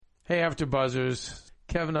Hey, AfterBuzzers.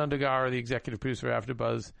 Kevin Undergaro, the executive producer of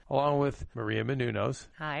AfterBuzz, along with Maria Menounos.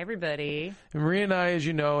 Hi, everybody. And Maria and I, as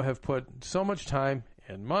you know, have put so much time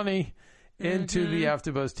and money into the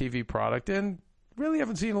AfterBuzz TV product and really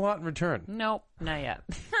haven't seen a lot in return. Nope, not yet.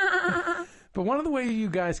 But one of the ways you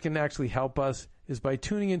guys can actually help us is by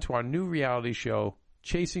tuning into our new reality show,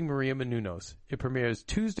 Chasing Maria Menounos. It premieres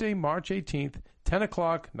Tuesday, March 18th, 10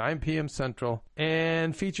 o'clock, 9 p.m. Central,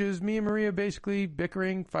 and features me and Maria basically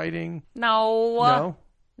bickering, fighting. No,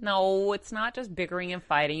 it's not just bickering and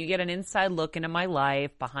fighting. You get an inside look into my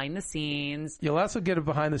life, behind the scenes. You'll also get a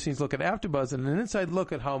behind-the-scenes look at AfterBuzz and an inside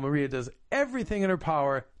look at how Maria does everything in her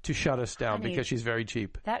power to shut us down because she's very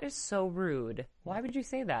cheap. That is so rude. Why would you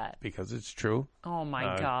say that? Because it's true. Oh,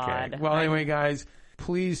 my God. Well, anyway, guys,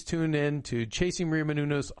 please tune in to Chasing Maria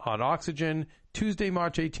Menounos on Oxygen, Tuesday,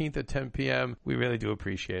 March 18th at 10 p.m. We really do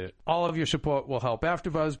appreciate it. All of your support will help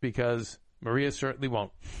AfterBuzz because Maria certainly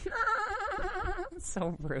won't.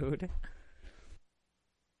 So rude.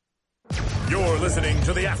 You're listening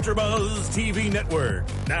to the AfterBuzz TV Network,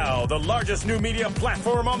 now the largest new media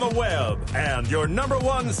platform on the web and your number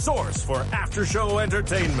one source for after-show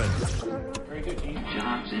entertainment. Very good, Dean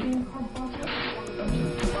Johnson.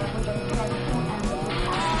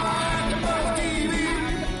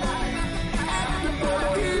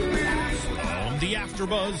 The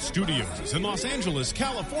AfterBuzz Studios in Los Angeles,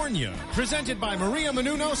 California. Presented by Maria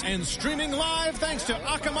Menounos and streaming live thanks to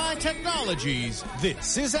Akamai Technologies.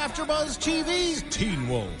 This is AfterBuzz TV's Teen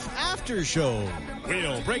Wolf After Show.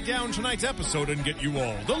 We'll break down tonight's episode and get you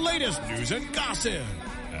all the latest news and gossip.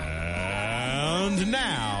 And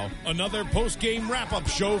now, another post-game wrap-up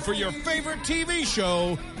show for your favorite TV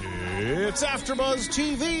show. It's AfterBuzz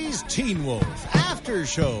TV's Teen Wolf After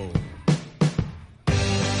Show.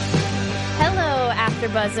 Hello,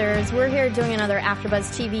 AfterBuzzers. We're here doing another AfterBuzz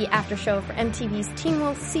TV after show for MTV's Teen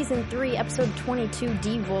Wolf Season 3, Episode 22,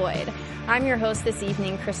 Devoid. I'm your host this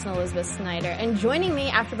evening, Kristen Elizabeth Snyder, and joining me,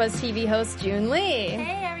 AfterBuzz TV host June Lee.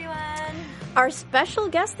 Hey, everyone. Our special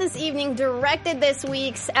guest this evening directed this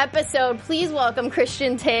week's episode. Please welcome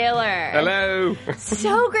Christian Taylor. Hello.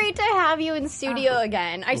 So great to have you in studio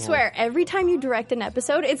again. I swear, every time you direct an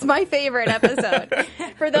episode, it's my favorite episode.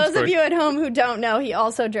 For those of you at home who don't know, he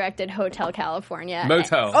also directed Hotel California.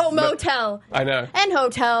 Motel. Motel. I know. And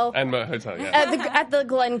Hotel. And Hotel, yeah. At the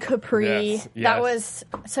Glen Capri. Yes. That was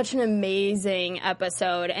such an amazing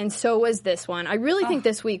episode, and so was this one. I really think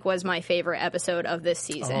this week was my favorite episode of this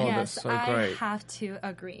season. Oh, Yes, that's so great. I have to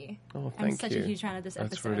agree. Oh, I'm thank such you. a huge fan of this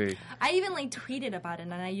That's episode. really- I even tweeted about it,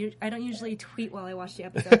 and I don't usually tweet while I watch the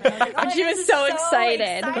episode. And I was like, But oh, she this was is so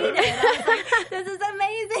excited. I was like, this is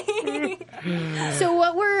amazing. So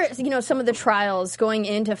what were, some of the trials going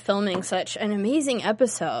into filming such an amazing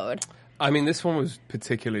episode? I mean, this one was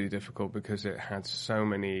particularly difficult because it had so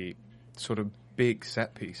many sort of big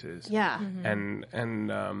set pieces. Yeah.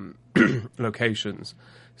 And locations.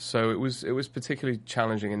 So it was particularly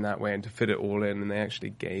challenging in that way, and to fit it all in. And they actually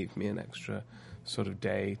gave me an extra sort of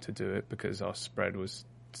day to do it because our spread was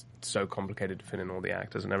so complicated to fit in all the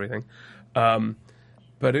actors and everything.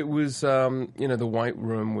 But it was, the White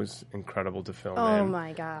Room was incredible to film in. Oh,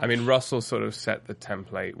 my gosh. I mean, Russell sort of set the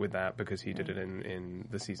template with that because he did it in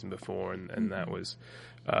the season before, and that was...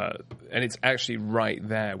 and it's actually right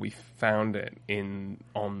there. We found it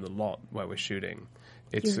on the lot where we're shooting.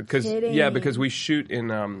 It's because we shoot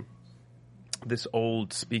in this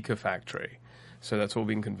old speaker factory, so that's all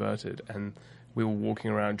been converted. And we were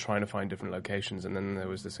walking around trying to find different locations, and then there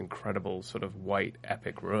was this incredible sort of white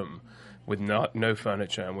epic room with no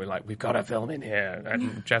furniture, and we're like, we've got to film in here.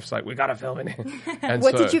 And Jeff's like, we got to film in here. And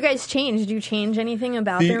What did you guys change? Did you change anything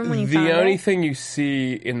about the room when you found it? The only thing you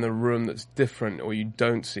see in the room that's different, or you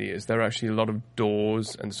don't see, is there are actually a lot of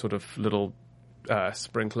doors and sort of little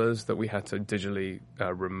sprinklers that we had to digitally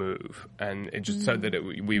remove, and it just so that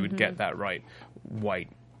we would get that right white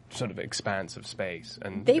sort of expanse of space.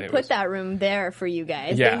 And They put that room there for you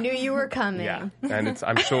guys. Yeah. They knew you were coming. Yeah, and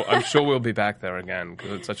I'm sure we'll be back there again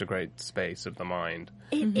because it's such a great space of the mind.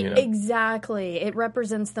 Exactly. It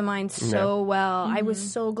represents the mind so well. I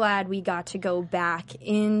was so glad we got to go back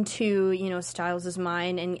into, Stiles'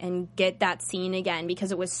 mind and get that scene again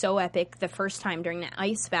because it was so epic the first time during the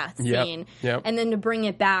ice bath scene. Yep. And then to bring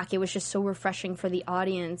it back, it was just so refreshing for the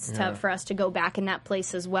audience for us to go back in that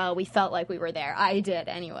place as well. We felt like we were there. I did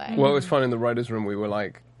anyway. Well, it was fun in the writer's room. We were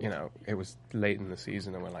like, it was late in the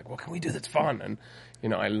season, and we're like, what can we do that's fun? And,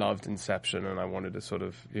 I loved Inception, and I wanted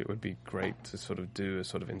to it would be great to sort of do a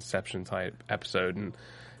sort of Inception-type episode.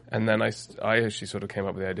 And then I actually sort of came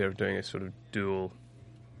up with the idea of doing a sort of dual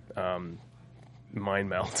mind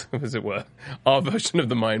meld, as it were, our version of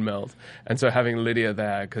the mind meld. And so having Lydia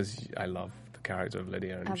there, because I love the character of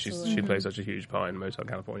Lydia, and she plays such a huge part in Motel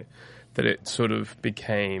California, that it sort of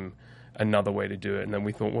became another way to do it. And then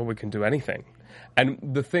we thought, well, we can do anything. And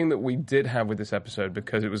the thing that we did have with this episode,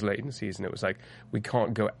 because it was late in the season, it was like, we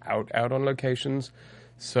can't go out on locations.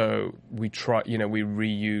 So we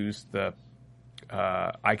reused the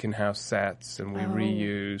Icon House sets, and we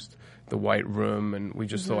reused the White Room, and we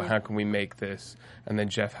just thought, how can we make this? And then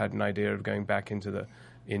Jeff had an idea of going back into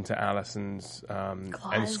Allison's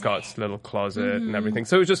and Scott's little closet and everything.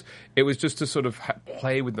 So it was just to sort of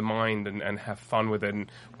play with the mind and have fun with it.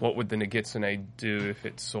 And what would the Nogitsune do if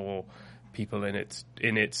it saw people in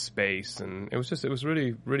its space? And it was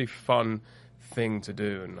really, really fun thing to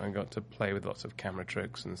do, and I got to play with lots of camera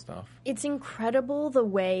tricks and stuff. It's incredible the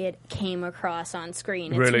way it came across on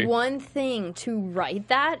screen. It's Really? one thing to write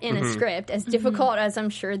that in a script, as difficult as I'm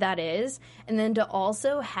sure that is, and then to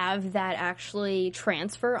also have that actually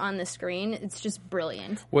transfer on the screen. It's just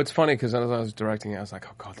brilliant. Well, it's funny because as I was directing it, I was like,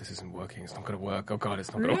 oh God, this isn't working. It's not going to work. Oh God,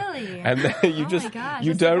 it's not going to work. Really? And then you my gosh,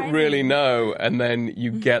 you that's don't surprising. really know, and then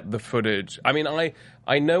you get the footage. I mean,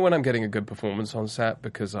 I know when I'm getting a good performance on set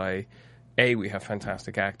because we have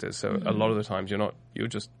fantastic actors, so a lot of the times you're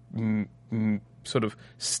just sort of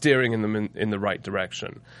steering them in the right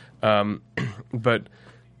direction. But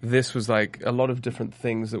this was like a lot of different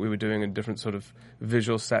things that we were doing and different sort of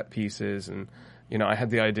visual set pieces, and I had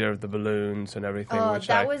the idea of the balloons and everything.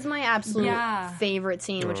 That was my absolute favorite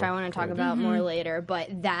scene, which Oh, I want to talk about more later.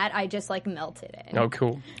 But that I just like melted in. Oh,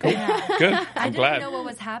 cool. Yeah. Good. I I'm didn't glad. know what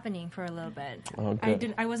was happening for a little bit. Oh,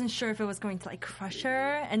 good. I wasn't sure if it was going to like crush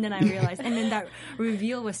her, and then I realized, and then that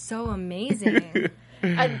reveal was so amazing.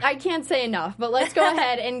 I can't say enough, but let's go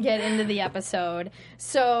ahead and get into the episode.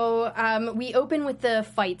 So we open with the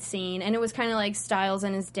fight scene, and it was kind of like Styles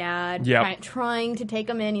and his dad trying to take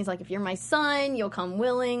him in. He's like, if you're my son, you'll come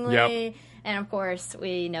willingly. Yep. And of course,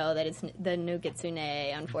 we know that it's the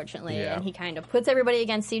Nogitsune, unfortunately, Yeah. and he kind of puts everybody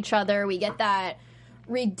against each other. We get that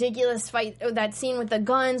ridiculous fight, that scene with the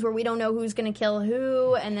guns where we don't know who's going to kill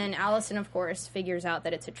who, and then Allison, of course, figures out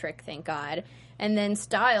that it's a trick, thank God. And then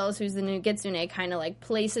Styles, who's the Nogitsune, kind of like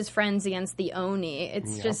places friends against the Oni.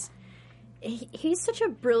 It's just, he's such a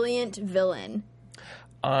brilliant villain.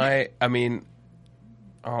 I mean,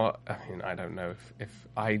 I don't know if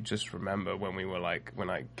I just remember when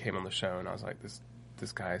I came on the show and I was like,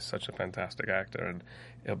 this guy is such a fantastic actor, and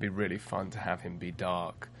it'll be really fun to have him be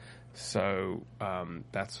dark. So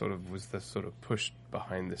that sort of was the sort of push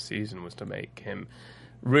behind the season, was to make him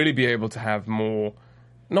really be able to have more.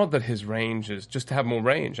 Not that his range is just to have more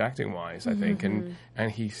range acting wise, I think, and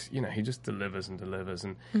he's he just delivers and delivers,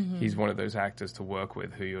 and he's one of those actors to work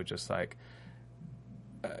with who you're just like,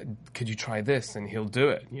 could you try this, and he'll do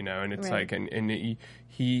it, and it's Right. like, and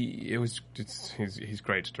he's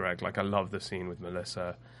great to direct. Like I love the scene with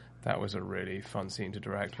Melissa. That was a really fun scene to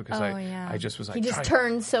direct because I just was like, He just try-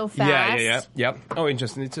 turns so fast. Yeah. Oh, and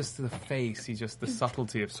it's just the face. He's just the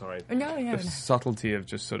subtlety of the subtlety of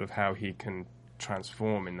just sort of how he can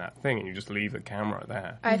transform in that thing, and you just leave the camera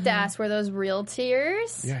there. I have to ask, were those real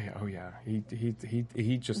tears? Yeah. Oh yeah.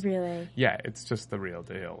 He just Really? Yeah. It's just the real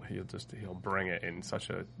deal. He'll bring it in such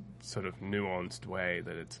a sort of nuanced way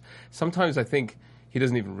that it's sometimes I think he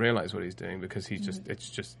doesn't even realize what he's doing because it's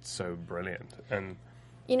just so brilliant. And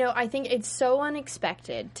I think it's so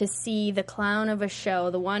unexpected to see the clown of a show,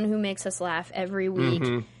 the one who makes us laugh every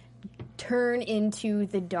week, turn into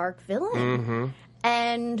the dark villain.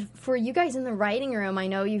 And for you guys in the writing room, I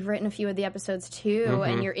know you've written a few of the episodes too,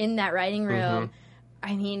 and you're in that writing room.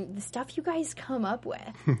 I mean, the stuff you guys come up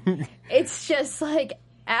with, it's just like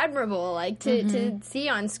admirable, like to see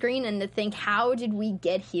on screen and to think, how did we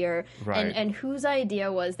get here? Right. And whose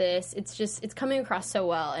idea was this? It's coming across so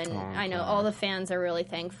well, and I know all the fans are really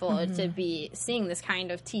thankful to be seeing this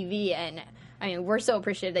kind of TV. And I mean, we're so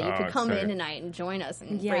appreciative that you could come in tonight and join us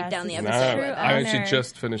and break down the it's episode. true with us. I actually honor.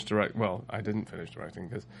 just finished directing. Well, I didn't finish directing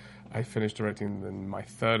because I finished directing my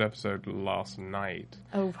third episode last night.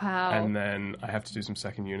 Oh wow! And then I have to do some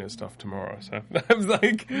second unit stuff tomorrow. So I was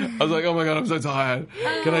like, oh my God, I'm so tired.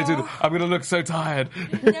 Can I do this? I'm going to look so tired.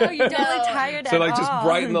 No, you don't look tired So at like, all. just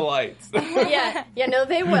brighten the lights. yeah, no,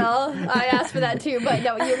 they will. I asked for that too, but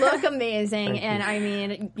no, you look amazing, and I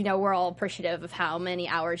mean, we're all appreciative of how many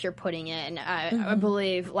hours you're putting in. I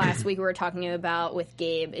believe last week we were talking about with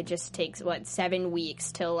Gabe, it just takes 7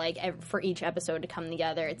 weeks till for each episode to come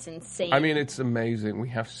together. It's insane. I mean, it's amazing. We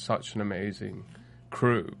have such an amazing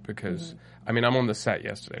crew because, I mean, I'm on the set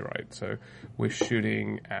yesterday, right? So we're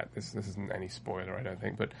shooting at this isn't any spoiler, I don't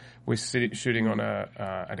think, but we're shooting on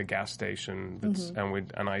at a gas station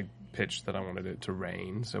and I pitched that I wanted it to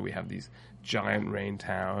rain, so we have these giant rain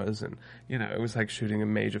towers, and it was like shooting a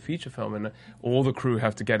major feature film, and all the crew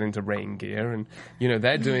have to get into rain gear, and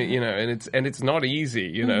they're doing and it's not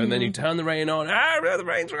easy, and then you turn the rain on, the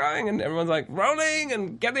rain's going, and everyone's like rolling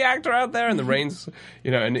and get the actor out there, and the rain's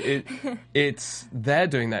and it's they're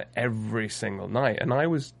doing that every single night, and I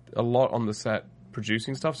was a lot on the set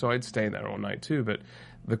producing stuff, so I'd stay there all night too, but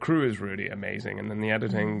the crew is really amazing, and then the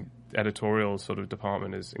editorial sort of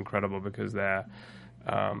department is incredible because they're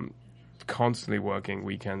constantly working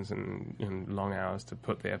weekends and long hours to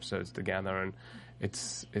put the episodes together, and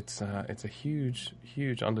it's a huge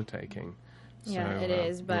undertaking. Yeah, So, it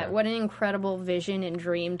is. But what an incredible vision and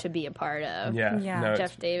dream to be a part of. Yeah. No,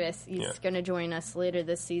 Jeff Davis, he's going to join us later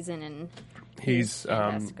this season, and he's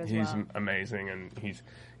fantastic as well. amazing, and he's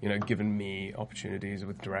given me opportunities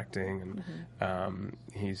with directing, and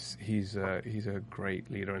he's a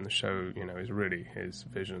great leader in the show. Is really his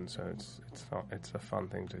vision. So it's a fun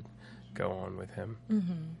thing to go on with him.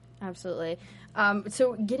 Absolutely.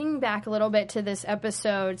 So getting back a little bit to this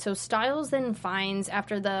episode, so Stiles then finds,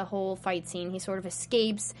 after the whole fight scene, he sort of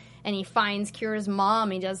escapes and he finds Kira's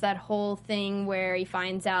mom. He does that whole thing where he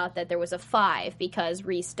finds out that there was a 5 because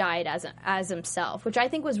Reese died as himself, which I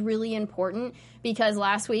think was really important because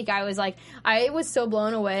last week I was so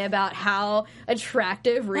blown away about how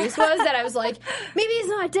attractive Reese was that I was like, maybe he's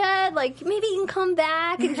not dead, like maybe he can come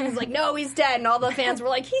back, and she was like, no, he's dead, and all the fans were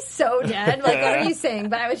like, he's so dead, like what are you saying?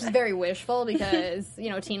 But I was just very wishful because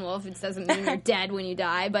Teen Wolf, it doesn't mean you're dead when you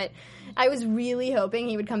die, but I was really hoping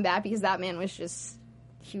he would come back because that man was just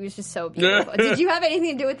so beautiful. Did you have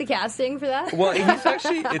anything to do with the casting for that? Well,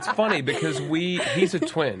 it's funny because he's a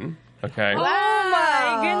twin. Okay. Oh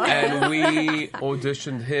my goodness! And we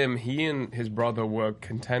auditioned him. He and his brother were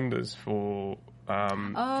contenders for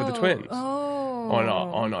the twins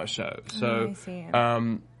on our show. So, I see.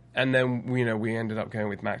 and then we ended up going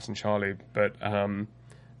with Max and Charlie, but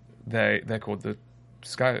they're called the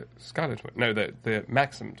Skylar twin. No, the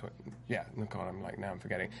Maxim twin. Yeah. Oh God, now I'm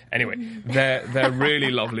forgetting. Anyway, they're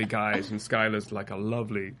really lovely guys, and Skylar's like a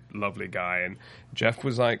lovely, lovely guy. And Jeff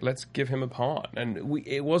was like, let's give him a part. And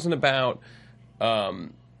it wasn't about he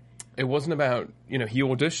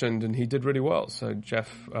auditioned and he did really well. So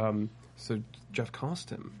Jeff cast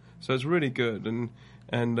him. So it's really good.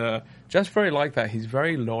 And Jeff's very like that. He's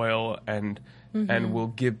very loyal and will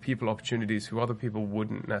give people opportunities who other people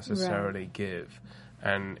wouldn't necessarily give.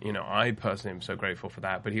 And, I personally am so grateful for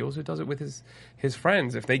that. But he also does it with his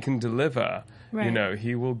friends. If they can deliver,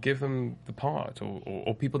 he will give them the part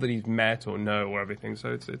or people that he's met or know or everything.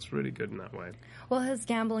 So it's really good in that way. Well, his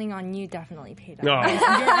gambling on you definitely paid off. No.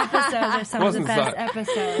 Your episodes are some of the best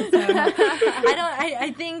episodes. So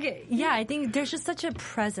I think there's just such a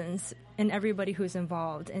presence in everybody who's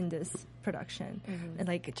involved in this production, and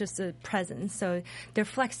like just a presence. So they're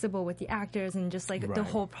flexible with the actors and just like the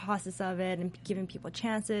whole process of it and giving people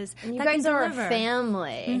chances. And you guys are a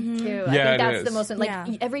family too. I think that's the most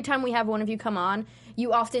every time we have one of you come on,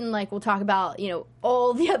 you often will talk about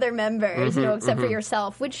all the other members, except for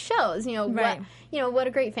yourself, which shows what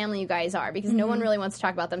a great family you guys are, because no one really wants to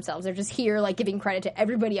talk about themselves. They're just here giving credit to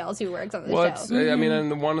everybody else who works on the show. I mean,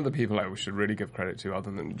 and one of the people I should really give credit to,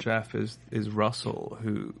 other than Jeff, is Russell,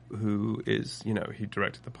 who is he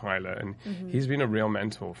directed the pilot, and he's been a real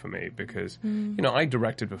mentor for me because I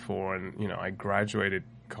directed before, and I graduated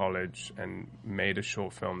college and made a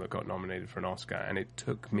short film that got nominated for an Oscar, and it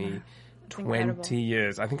took me 20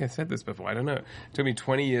 years. I think I said this before. I don't know. It took me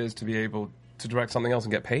 20 years to be able to direct something else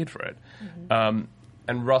and get paid for it. And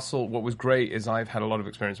Russell, what was great is I've had a lot of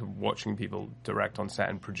experience of watching people direct on set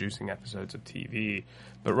and producing episodes of TV.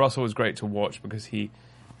 But Russell was great to watch because he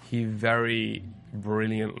very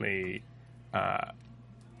brilliantly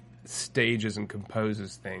stages and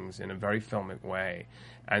composes things in a very filmic way.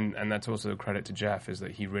 And that's also a credit to Jeff, is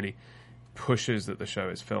that he really pushes that the show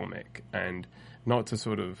is filmic, and not to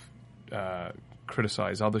sort of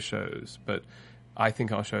criticize other shows, but I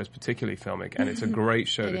think our show is particularly filmic, and it's a great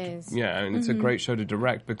show. It's a great show to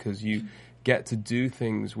direct because you get to do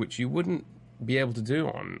things which you wouldn't be able to do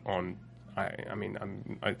on. I'm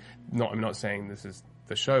not saying this is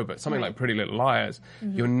the show, but something like Pretty Little Liars,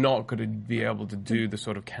 you're not going to be able to do the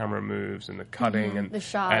sort of camera moves and the cutting and the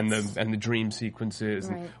shots and the dream sequences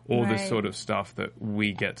and all this sort of stuff that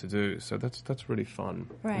we get to do. So that's really fun,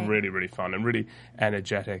 really, really fun, and really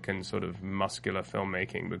energetic and sort of muscular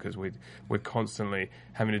filmmaking, because we're constantly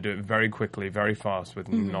having to do it very quickly, very fast, with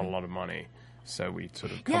not a lot of money. So we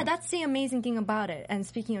sort of that's the amazing thing about it. And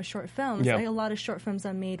speaking of short films, like a lot of short films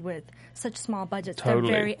are made with such small budgets.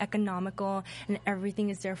 Totally. They're very economical, and everything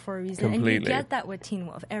is there for a reason. Completely. And you get that with Teen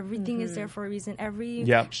Wolf. Everything is there for a reason. Every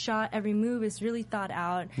shot, every move is really thought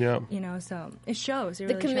out. Yeah. You know, so it shows. It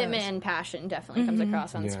the really commitment shows. and passion definitely comes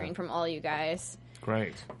across on screen from all you guys.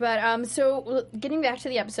 Great. But so getting back to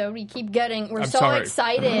the episode, we're I'm so sorry.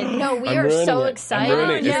 excited. No, we I'm are ruining so it. excited. I'm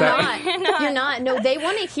ruining it. You're Is that- not. You're not. No, they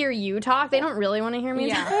want to hear you talk. They don't really want to hear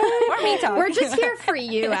me talk. Or me talk. We're just here for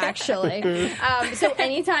you, actually. So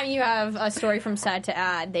anytime you have a story from set to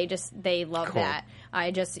add, they love that.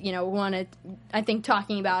 I just, want to. I think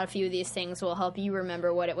talking about a few of these things will help you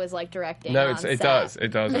remember what it was like directing. No, on it set. does. It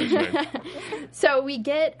does actually. So we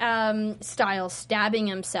get Styles stabbing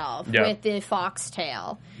himself with the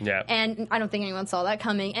foxtail. Yeah. And I don't think anyone saw that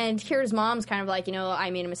coming. And Kira's mom's kind of like, I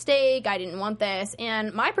made a mistake. I didn't want this.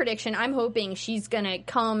 And my prediction, I'm hoping it's going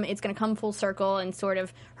to come full circle and sort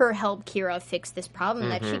of her help Kira fix this problem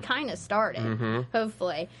that she kind of started,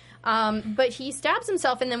 hopefully. But he stabs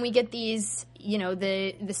himself, and then we get these,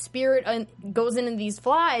 the spirit goes into these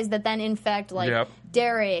flies that then infect,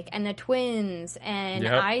 Derek and the twins and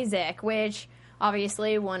Isaac, which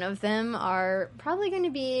obviously one of them are probably going to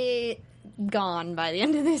be gone by the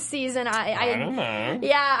end of this season. I don't know.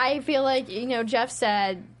 Yeah, I feel like, Jeff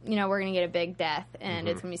said, we're going to get a big death, and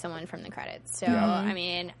it's going to be someone from the credits. So, I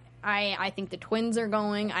mean, I think the twins are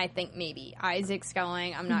going. I think maybe Isaac's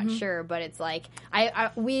going. I'm not sure, but it's like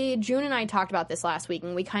June and I talked about this last week,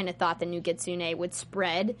 and we kind of thought the new Gitsune would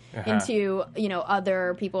spread into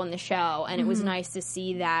other people in the show, and it was nice to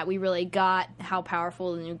see that we really got how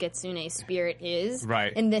powerful the new Gitsune spirit is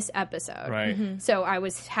in this episode. Right. So I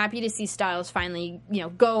was happy to see Styles finally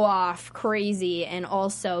go off crazy, and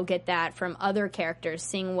also get that from other characters,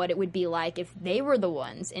 seeing what it would be like if they were the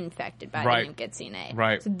ones infected by the new Gitsune.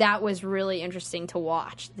 Right. So that was really interesting to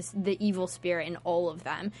watch, the evil spirit in all of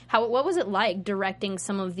them. What was it like directing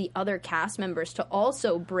some of the other cast members to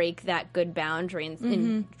also break that good boundary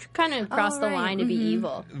and kind of cross the line to be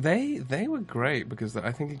evil? They were great because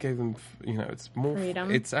I think it gave them, it's more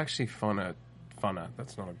freedom. It's actually funner.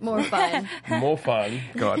 That's not a more fun. More fun.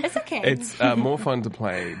 God, it's okay. It's more fun to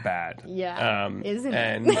play bad. Yeah, isn't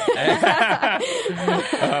it?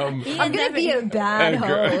 I'm gonna be a bad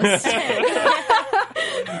host.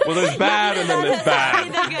 Well, there's bad and then there's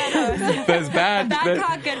bad. There's bad. Bad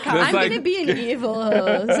cop, good cop. I'm going to be an evil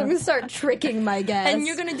host. I'm going to start tricking my guests. And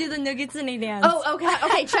you're going to do the Nugitsune dance. Oh, okay.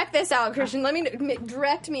 Okay, check this out, Christian. Let me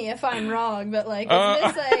direct me if I'm wrong, but is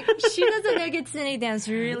this like... She does the Nugitsune dance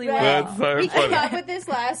really well. That's so we funny. came up with this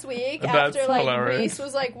last week That's after hilarious. Reese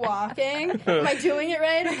was walking. Am I doing it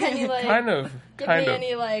right? Or can you kind of. give me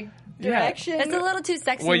any direction? It's a little too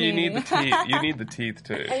sexy. Well, you need the teeth. You need the teeth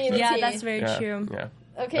too. I need the teeth. That's very true. Yeah.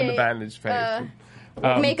 Okay. And the bandaged face.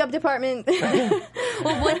 Makeup department.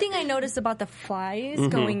 Well, one thing I noticed about the flies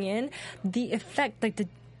going in, the effect, the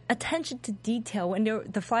attention to detail when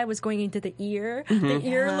the fly was going into the ear, the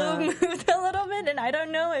earlobe moved a little bit, and I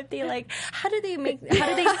don't know if they how do they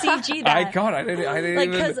CG that? I didn't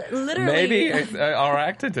even. Because literally, maybe our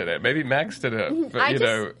actor did it. Maybe Max did it. But,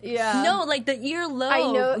 No, the earlobe. I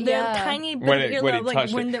know, the tiny bit of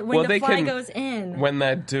earlobe, when the fly goes in. When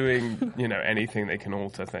they're doing, anything, they can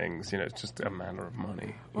alter things. It's just a matter of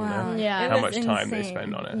money. Wow. Yeah. How much time they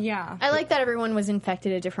spend on it. Yeah. I like that everyone was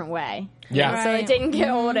infected a different way. Yeah. Right. So it didn't get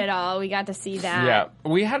old at all. We got to see that. Yeah,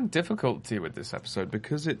 we had difficulty with this episode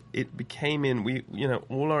because it became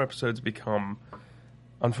all our episodes become,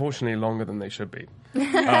 unfortunately, longer than they should be.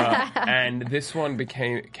 And this one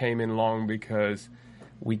came in long because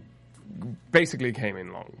we basically came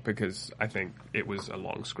in long because I think it was a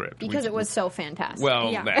long script. Because it was so fantastic.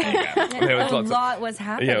 Well, Yeah. there was A lots lot was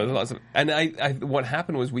happening. Yeah, there was lots of, and I what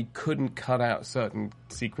happened was we couldn't cut out certain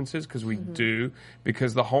sequences because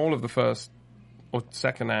because the whole of the first or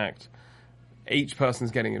second act, each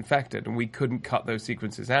person's getting infected, and we couldn't cut those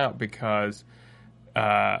sequences out because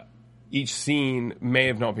each scene may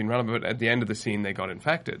have not been relevant, but at the end of the scene they got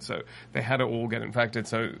infected. So they had to all get infected,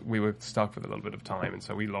 so we were stuck with a little bit of time, and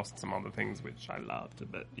so we lost some other things which I loved,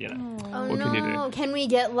 but what can you do? Can we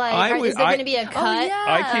get is there going to be a cut? Oh, yeah.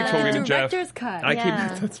 I keep talking to Jeff. Director's cut.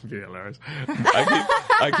 That's hilarious.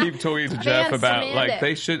 I keep talking to Jeff about demand it.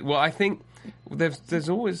 they should. Well, I think there's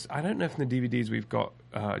always. I don't know if in the DVDs we've got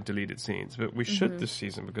deleted scenes, but we should this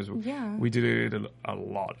season because we deleted a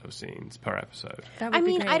lot of scenes per episode. I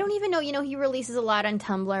mean, I don't even know. You know, he releases a lot on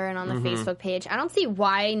Tumblr and on the Facebook page. I don't see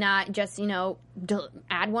why not just, you know,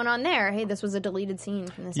 add one on there. Hey, this was a deleted scene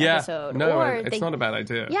from this episode. No, or it's not a bad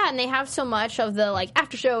idea. Yeah, and they have so much of the like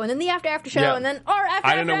after show and then the after show and then our after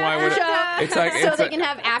I don't know why show. It's like, so they can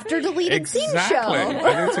have after deleted scene show. I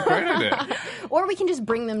think it's a great idea. Or we can just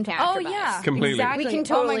bring them to AfterBuzz. Oh yeah, completely. Exactly. We can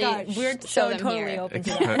totally. Oh my God, we're show so them totally here. open to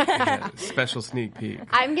that. Special sneak peek.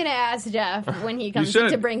 I'm gonna ask Jeff when he comes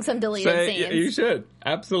to bring some deleted scenes. You should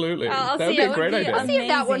absolutely. That would be a great idea. I'll see if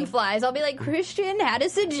that one flies. I'll be like, Christian had a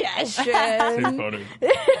suggestion. Too funny.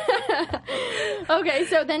 Okay,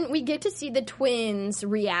 so then we get to see the twins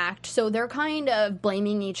react. So they're kind of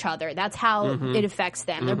blaming each other. That's how it affects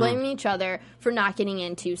them. They're blaming each other for not getting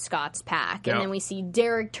into Scott's pack. And then we see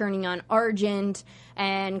Derek turning on Argent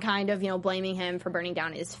and kind of, you know, blaming him for burning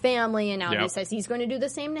down his family. And now he says he's going to do the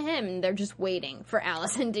same to him. And they're just waiting for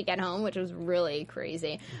Allison to get home, which was really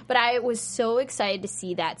crazy. But I was so excited to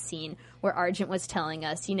see that scene where Argent was telling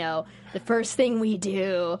us, you know, the first thing we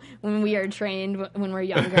do when we are trained when we're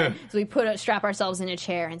younger is we strap ourselves in a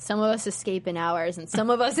chair, and some of us escape in hours and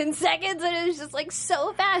some of us in seconds, and it was just like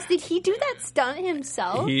so fast. Did he do that stunt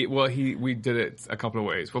himself? We did it a couple of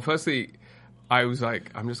ways. Well, firstly, I was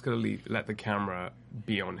like, I'm just going to let the camera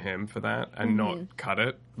be on him for that and not cut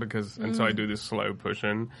it and so I do this slow push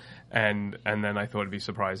in and then I thought it'd be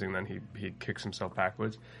surprising then he kicks himself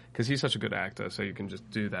backwards because he's such a good actor, so you can just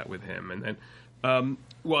do that with him. And then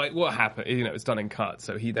what happened, you know, it's done in cut,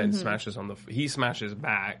 so he then smashes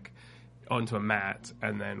back onto a mat,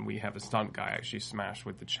 and then we have a stunt guy actually smash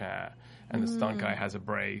with the chair, and the stunt guy has a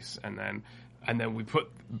brace, and then we put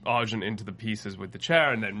Argent into the pieces with the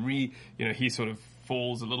chair, and then he sort of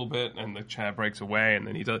falls a little bit, and the chair breaks away, and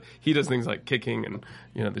then he does things like kicking and,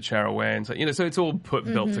 you know, the chair away, and so, you know, so it's all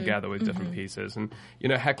built together with different pieces. And, you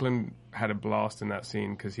know, Hecklin had a blast in that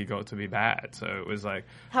scene because he got to be bad, so it was like,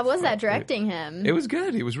 how was that directing him? It was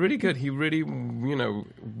good. He was really good. He really, you know,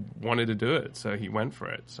 wanted to do it, so he went for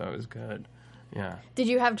it. So it was good. Yeah. Did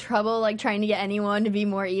you have trouble like trying to get anyone to be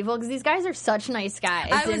more evil? Because these guys are such nice guys.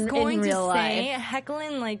 I was going in real to say, life.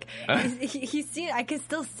 Hecklin, like I could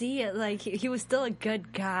still see it. Like he was still a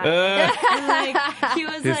good guy. And, like he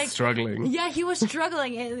was He's struggling. Yeah, he was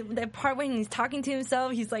struggling. And the part when he's talking to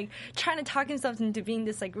himself, he's like trying to talk himself into being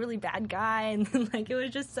this like really bad guy, and like it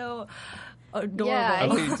was just so adorable. Yeah.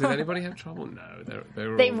 Okay, did anybody have trouble? No,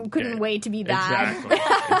 they couldn't wait to be bad.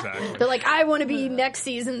 Exactly. They're like, I want to be next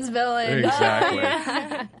season's villain.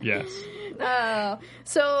 Exactly. Yes.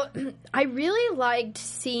 So I really liked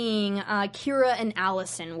seeing Kira and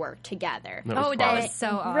Allison work together. That was so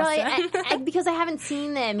awesome. Really, because I haven't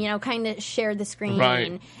seen them, you know, kind of share the screen.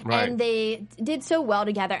 Right. And they did so well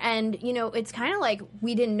together. And, you know, it's kind of like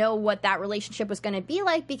we didn't know what that relationship was going to be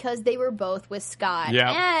like because they were both with Scott. Yep.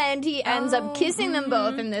 And he ends up kissing them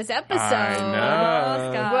both in this episode. I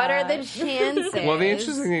know. What are the chances? Well, the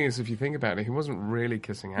interesting thing is, if you think about it, he wasn't really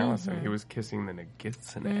kissing Allison. He was kissing the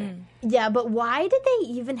Nagitsune. Yeah, but why did they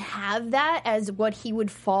even have that as what he would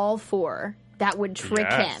fall for? That would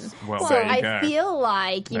trick him. Well, so I feel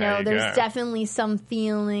like, you know, there's definitely some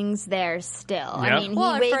feelings there still. Yep. I mean, he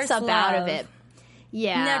wakes up out of it.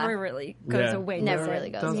 Yeah. Never really goes away. Never really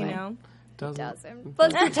goes away. You know? Doesn't.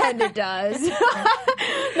 Let's pretend it does.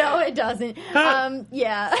 No, it doesn't.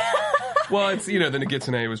 Yeah. Well, it's, you know, the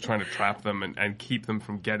Nagitsune was trying to trap them and keep them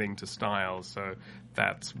from getting to Styles, so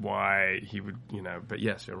that's why he would, you know. But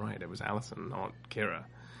yes, you're right. It was Allison, not Kira.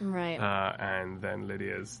 Right. And then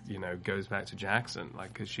Lydia's, you know, goes back to Jackson,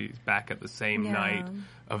 like, because she's back at the same night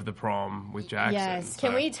of the prom with Jackson. Yes. So.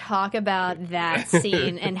 Can we talk about that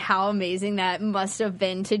scene and how amazing that must have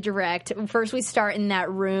been to direct? First, we start in that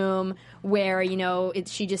room where, you know,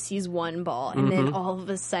 she just sees one ball, and then all of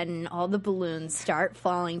a sudden, all the balloons start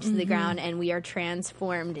falling to the ground, and we are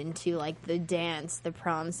transformed into, like, the dance, the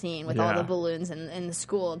prom scene with all the balloons in the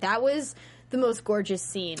school. That was the most gorgeous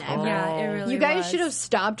scene ever. Yeah, it really You guys should have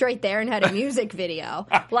stopped right there and had a music video.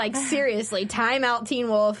 Like, seriously, time out Teen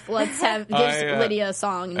Wolf. Let's give Lydia a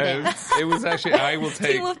song and dance. It was actually, I will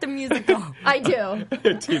take... Teen Wolf the musical. I do.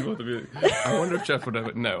 Teen Wolf the musical. I wonder if Jeff would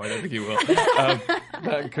ever... No, I don't think he will.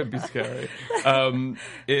 That could be scary.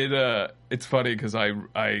 It's funny because I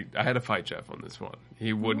had to fight Jeff on this one.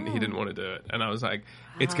 He didn't want to do it. And I was like,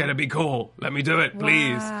 it's going to be cool. Let me do it,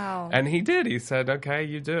 please. Wow. And he did. He said, okay,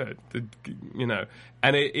 you do it. You know,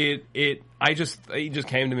 and it just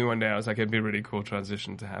came to me one day. I was like, it'd be a really cool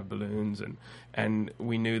transition to have balloons. And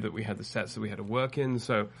we knew that we had the sets that we had to work in.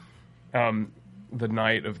 So, the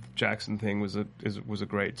night of Jackson thing was a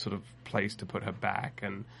great sort of place to put her back,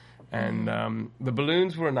 and the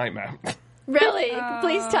balloons were a nightmare. Really?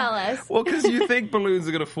 Please tell us. Well, because you think balloons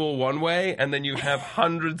are going to fall one way, and then you have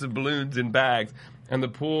hundreds of balloons in bags, and the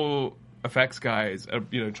poor effects guys are,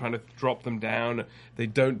 trying to drop them down. They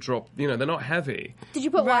don't drop, they're not heavy. Did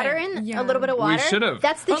you put water in? Yeah. A little bit of water? We should have.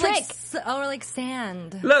 That's the trick. Or like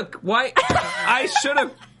sand. Look, why? I should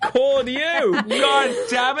have called you. God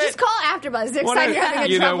damn it. Just call AfterBuzz next time you're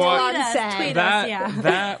having a trouble on set.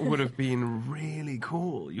 That would have been really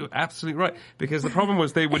cool. You're absolutely right. Because the problem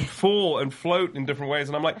was they would fall and float in different ways,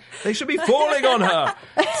 and I'm like, they should be falling on her.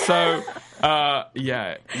 So,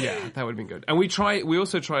 yeah, that would have been good. And we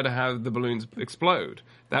also try to have the balloons explode.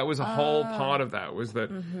 That was a whole part of that, was that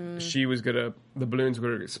the balloons were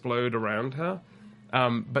going to explode around her.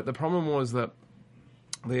 But the problem was that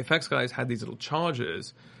the effects guys had these little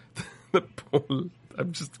chargers.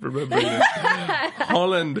 I'm just remembering this.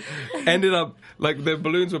 Holland ended up, the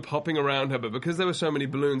balloons were popping around her, but because there were so many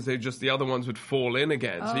balloons, the other ones would fall in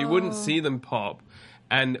again. So you wouldn't see them pop.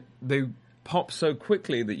 And they popped so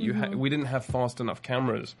quickly that we didn't have fast enough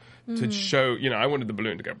cameras to show, I wanted the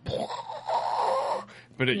balloon to go...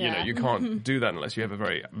 But you can't do that unless you have a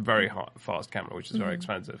very, very fast camera, which is very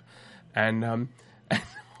expensive. And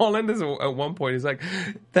Holland is at one point is like,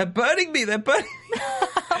 they're burning me.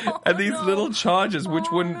 And these little charges, which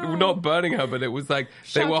were not burning her, but it was like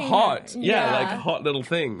they were hot. Yeah, like hot little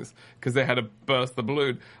things, because they had to burst the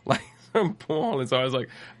balloon. Like some poor Holland. So I was like,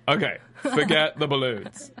 okay, forget the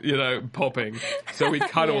balloons, popping. So we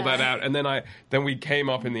cut all that out, and then we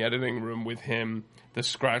came up in the editing room with him. The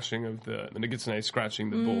scratching of the Nogitsune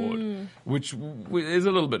scratching the board, which is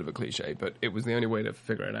a little bit of a cliche, but it was the only way to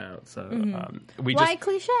figure it out. So why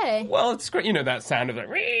cliche? Well, it's great. That sound of is a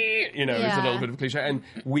little bit of a cliche, and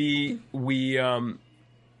we the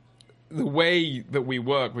way that we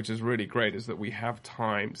work, which is really great, is that we have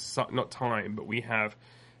time, not time, but we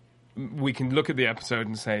can look at the episode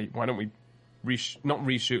and say, why don't we not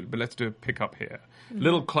reshoot, but let's do a pickup here.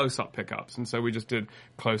 Little close-up pickups, and so we just did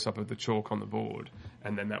close-up of the chalk on the board,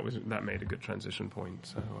 and then that made a good transition point.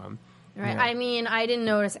 So, right. Yeah. I mean, I didn't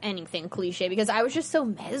notice anything cliche because I was just so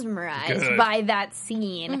mesmerized by that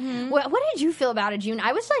scene. Mm-hmm. What did you feel about it, June?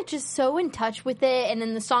 I was just so in touch with it, and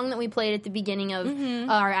then the song that we played at the beginning of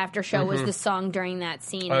our after show was the song during that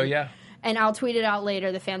scene. Oh yeah. And I'll tweet it out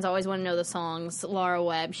later. The fans always want to know the songs. Laura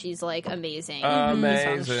Webb, she's amazing.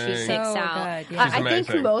 Amazing. The songs she picks out. Good, yeah. I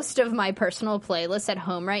think most of my personal playlist at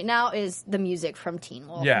home right now is the music from Teen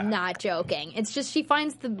Wolf. Yeah. Not joking. It's just she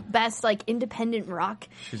finds the best independent rock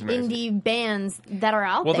indie bands that are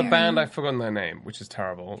out there. Well, the band, I've forgotten their name, which is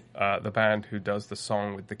terrible. The band who does the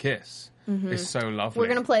song with the Kiss is so lovely. We're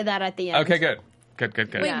going to play that at the end. Okay, good.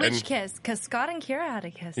 Good. Wait, which Kiss? Because Scott and Kira had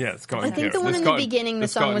a kiss. Yeah, Scott and Kira. I think the one in the beginning, the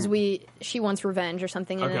song was She Wants Revenge or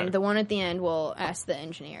something, and then the one at the end, we'll ask the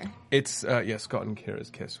engineer. It's, Scott and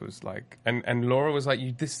Kira's kiss was and Laura was like,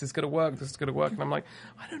 this is going to work, and I'm like,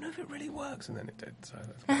 I don't know if it really works, and then it did, so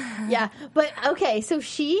that's Yeah, but okay, so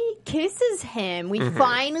she kisses him, we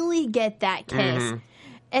finally get that kiss,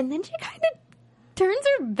 and then she kind of turns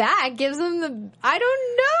her back, gives him I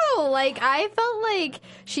don't know. I felt like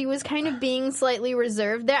she was kind of being slightly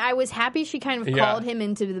reserved there. I was happy she kind of called him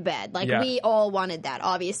into the bed. We all wanted that,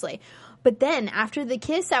 obviously. But then, after the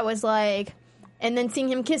kiss, I was like... And then seeing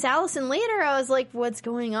him kiss Allison later, I was like, what's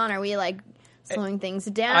going on? Are we, slowing things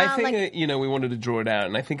down? I think, we wanted to draw it out.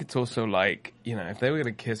 And I think it's also if they were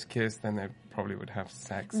going to kiss, then they probably would have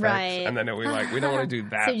sex. Right. And then we we don't want to do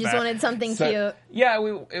that. So you just wanted something cute. Yeah,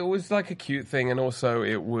 it was a cute thing. And also,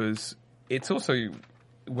 it's also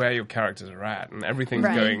where your characters are at. And everything's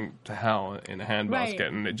going to hell in a handbasket. Right.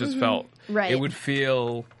 And it just felt... It would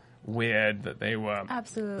feel... weird that they were.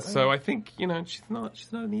 Absolutely. So I think, she's not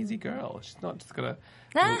an easy girl. She's not just gonna...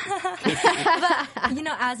 But,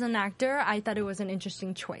 as an actor, I thought it was an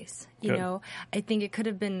interesting choice. You know, I think it could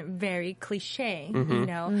have been very cliche,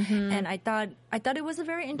 and I thought it was a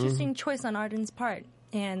very interesting choice on Arden's part.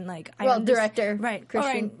 And director, right,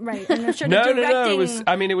 Christian, right. I'm not sure. No. It was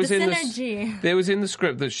in synergy. It was in the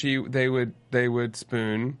script that they would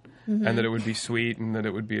spoon, and that it would be sweet, and that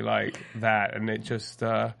it would be like that, and it just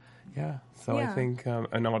So I think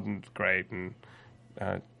and Arden's great, and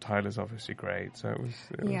Tyler's obviously great. So it was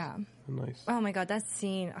nice. Oh my god, that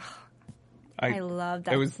scene. I love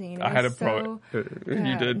that scene. I had a problem.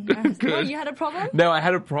 You did. Good. You had a problem? No, I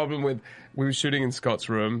had a problem with... We were shooting in Scott's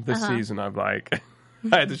room this season. I'm like...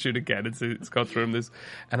 I had to shoot again in Scott's room.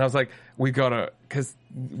 And I was like, we gotta, because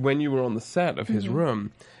when you were on the set of his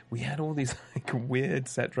room, we had all these like weird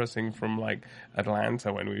set dressing from like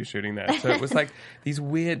Atlanta when we were shooting there. So it was like these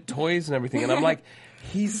weird toys and everything. And I'm like,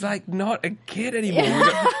 he's like not a kid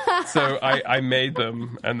anymore. So I made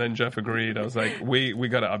them, and then Jeff agreed. I was like, we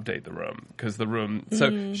got to update the room, because the room.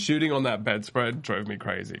 So shooting on that bedspread drove me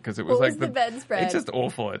crazy, because it was what like was the bedspread? It's just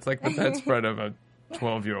awful. It's like the bedspread of a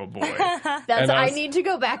 12-year-old boy. I need to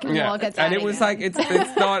go back and look at that. And it was like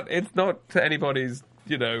it's not to anybody's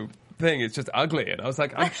thing. It's just ugly. And I was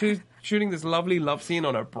like, I'm shooting this lovely love scene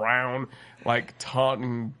on a brown like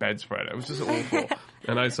tartan bedspread. It was just awful.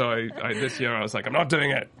 And this year I was like, I'm not doing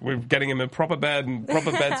it. We're getting him a proper bed and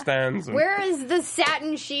proper bed stands. Where is the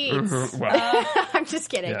satin sheets? Well, I'm just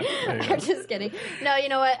kidding. Yeah, I'm just kidding. No, you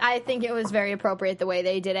know what? I think it was very appropriate the way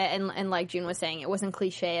they did it. And like June was saying, it wasn't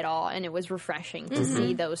cliche at all. And it was refreshing to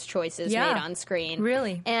see those choices made on screen.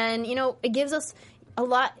 Really. And, it gives us a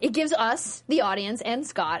lot. It gives us, the audience, and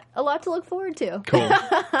Scott a lot to look forward to. Cool.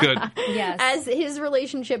 Good. Yes. As his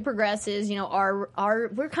relationship progresses,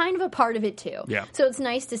 we're kind of a part of it too. Yeah. So it's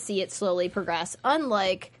nice to see it slowly progress,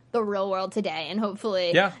 unlike the real world today. And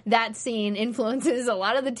hopefully that scene influences a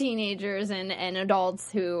lot of the teenagers and adults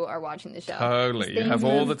who are watching the show. Totally. You have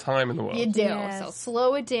all the time in the world. You do. Yes. So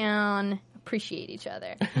slow it down. Appreciate each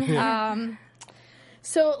other.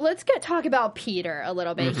 So let's talk about Peter a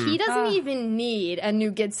little bit. He doesn't even need a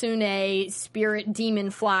new Kitsune spirit demon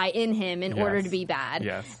fly in him in order to be bad.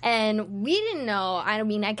 Yes. And we didn't know,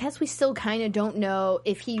 I guess we still kind of don't know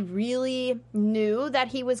if he really knew that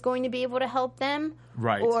he was going to be able to help them.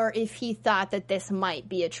 Right. Or if he thought that this might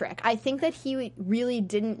be a trick. I think that he really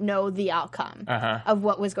didn't know the outcome of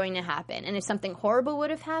what was going to happen. And if something horrible would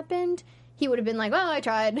have happened, he would have been like, well, I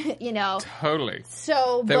tried, Totally.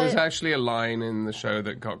 So there was actually a line in the show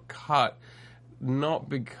that got cut, not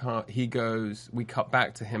because we cut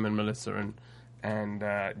back to him and Melissa and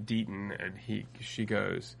Deaton, and she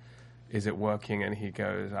goes, is it working? And he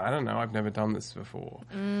goes, I don't know, I've never done this before.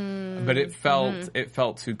 But it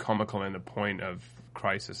felt too comical in the point of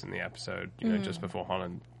crisis in the episode, just before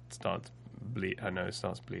Holland her nose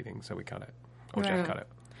starts bleeding, so we cut it. Or Jeff cut it.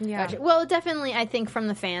 Yeah. Gotcha. Well, definitely, I think from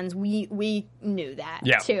the fans, we knew that,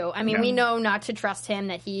 too. I mean, we know not to trust him,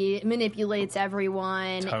 that he manipulates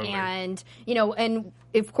everyone. Totally. And, and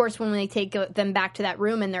of course, when they take them back to that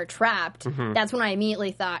room and they're trapped, that's when I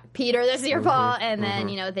immediately thought, Peter, this is your fault. And then,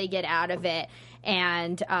 they get out of it.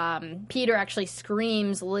 And Peter actually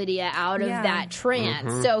screams Lydia out of that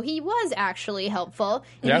trance. So he was actually helpful.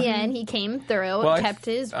 In the end, he came through, kept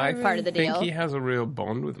his part of the deal. I think he has a real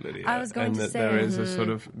bond with Lydia. I was going to say. There is a sort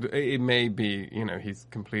of, it may be, he's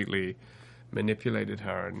completely manipulated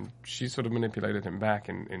her, and she sort of manipulated him back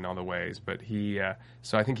in other ways. But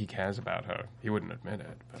so I think he cares about her. He wouldn't admit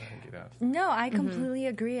it, but I think he does. No, I completely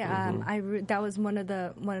agree. That was one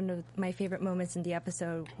of my favorite moments in the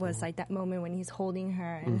episode was like that moment when he's holding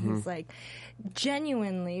her and he's like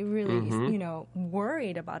genuinely really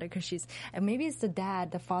worried about it, because and maybe it's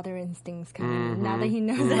the father instincts coming now that he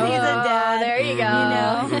knows that he's a dad. There you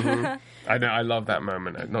go. I know. I love that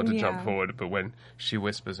moment. Not to jump forward, but when she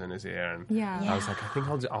whispers in his ear, and I was like, I think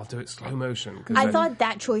I'll do it slow motion. I thought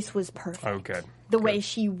that choice was perfect. Oh, good. The way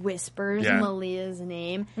she whispers Malia's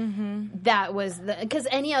name, that was because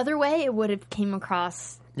any other way it would have came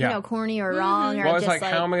across corny or wrong. Or well, I was like,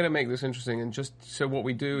 how am I going to make this interesting? And so what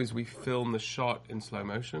we do is we film the shot in slow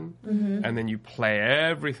motion, and then you play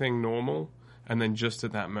everything normal. And then just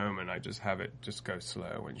at that moment, I just have it just go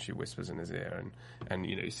slow when she whispers in his ear, and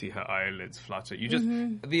you see her eyelids flutter. You just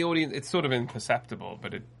the audience, it's sort of imperceptible,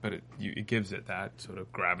 but it gives it that sort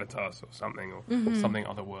of gravitas or something something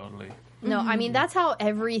otherworldly. No, I mean, that's how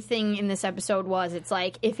everything in this episode was. It's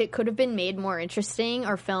like, if it could have been made more interesting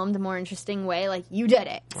or filmed a more interesting way, like, you did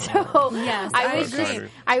it. So yes, I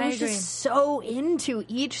was just so into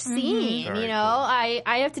each scene, Very cool.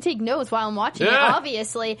 I have to take notes while I'm watching it,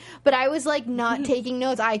 obviously, but I was like not taking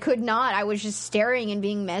notes. I could not. I was just staring and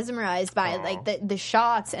being mesmerized by like the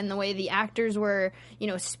shots and the way the actors were,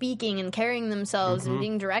 speaking and carrying themselves and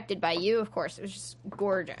being directed by you, of course. It was just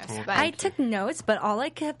gorgeous. But I took notes, but all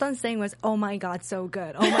I kept on saying was, oh my God, so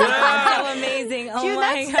good. Oh my God, so amazing. Oh Dude,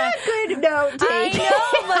 my that's God. not good note taking. I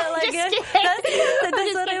know, but like,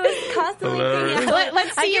 that's what I was constantly thinking.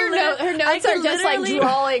 Let's see your note. Her notes are just like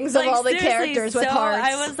drawings of all the characters with hearts.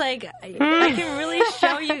 I was like, I can really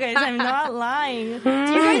show you guys. I'm not lying. Do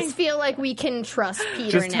you guys feel like we can trust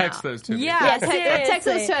Peter just now? text those to me. Yeah, text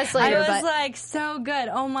those to us later. I was like, so good.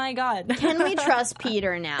 Oh my God. Can we trust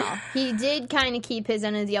Peter now? He did kind of keep his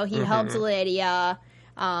end of the deal. He helped Lydia.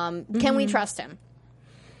 Can we trust him?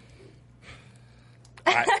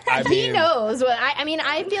 I He knows. I mean,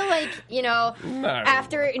 I feel like,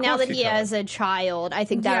 now that he has a child, I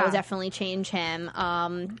think that will definitely change him.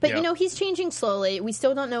 But, he's changing slowly. We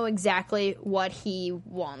still don't know exactly what he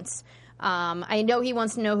wants. I know he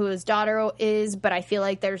wants to know who his daughter is, but I feel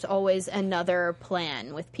like there's always another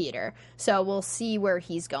plan with Peter. So we'll see where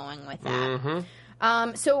he's going with that. Mm-hmm.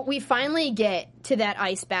 So we finally get to that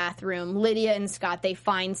ice bathroom. Lydia and Scott, they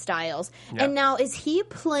find Styles. Yep. And now, is he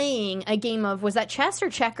playing a game of, was that chess or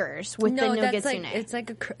checkers with the Nogitsune?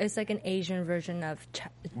 It's like an Asian version of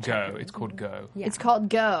Go. It's called Go. Yeah. It's called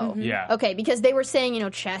Go. Mm-hmm. Yeah. Okay, because they were saying,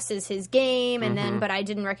 chess is his game, and then, but I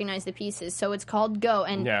didn't recognize the pieces. So it's called Go.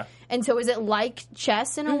 And so is it like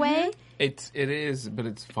chess in a way? It is, but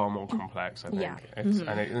it's far more complex, I think. Yeah.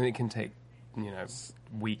 And it can take,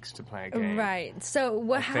 weeks to play a game. Right. So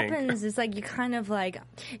what happens is you kind of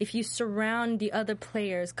if you surround the other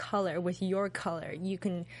player's color with your color, you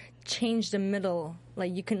can change the middle.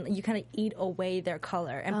 You kind of eat away their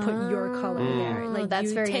color and put your color there.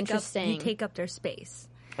 That's very interesting. You take up their space.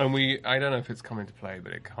 And I don't know if it's come into play,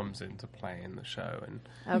 but it comes into play in the show, and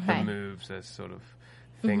the moves as sort of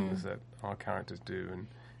things that our characters do, and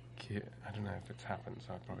I don't know if it's happened,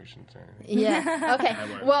 so I probably shouldn't say anything. Yeah. Okay.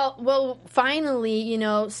 Well, finally,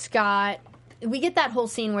 Scott. We get that whole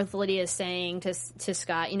scene where Lydia is saying to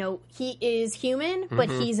Scott, he is human, but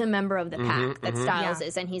he's a member of the pack that Styles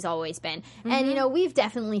is, and he's always been. And, we've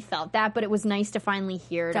definitely felt that, but it was nice to finally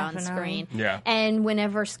hear it on screen. Yeah. And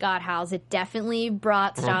whenever Scott howls, it definitely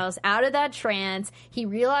brought Styles out of that trance. He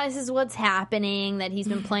realizes what's happening, that he's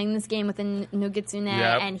been playing this game with the Nogitsune,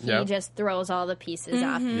 and he just throws all the pieces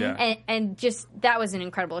off. Yeah. And just, that was an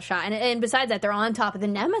incredible shot. And besides that, they're on top of the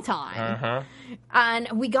Nemeton. And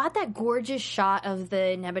we got that gorgeous shot of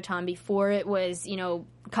the Nemeton before it was,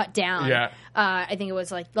 cut down. Yeah. I think it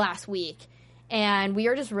was last week. And we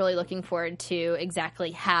are just really looking forward to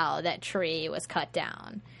exactly how that tree was cut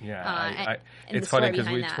down. Yeah. It's funny because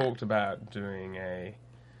we talked about doing a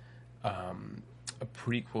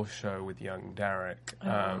prequel show with young Derek.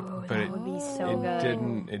 But that would be so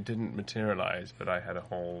good. It didn't materialize, but I had a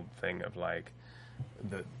whole thing of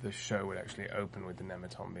the show would actually open with the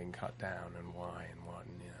Nemeton being cut down and why and what,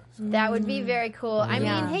 so. That would be very cool. I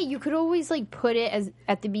mean, hey, you could always put it as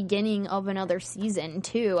at the beginning of another season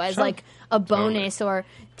too, as a bonus, or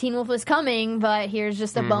Teen Wolf is coming, but here's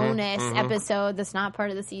just a bonus episode that's not part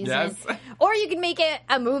of the season. Yes. Or you could make it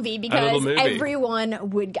a movie, because everyone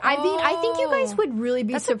would. I mean, I think you guys would really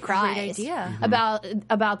be surprised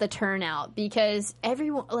about the turnout, because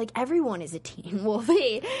everyone is a Teen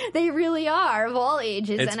Wolfie. They really are, of all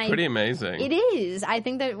ages. It's pretty amazing. It is. I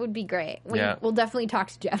think that would be great. We'll definitely talk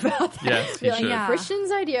to Jeff about that. Yes, be like,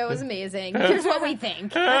 Christian's idea was amazing. Here's what we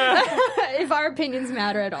think. If our opinions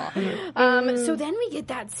matter at all. So then we get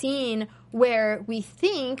that scene where we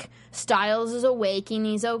think Styles is awake and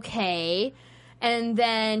he's okay, and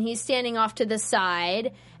then he's standing off to the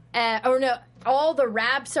side. All the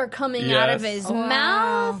wraps are coming out of his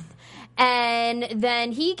mouth. And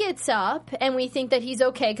then he gets up, and we think that he's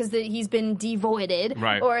okay because he's been devoided,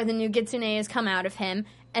 or the Nogitsune has come out of him.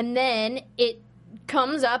 And then it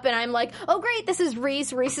comes up, and I'm like, oh, great, this is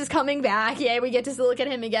Reese. Reese is coming back. Yay, we get to look at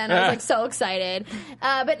him again. I was so excited.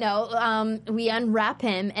 But no, we unwrap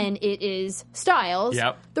him, and it is Styles,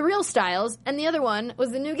 the real Styles, and the other one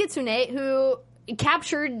was the Nogitsune who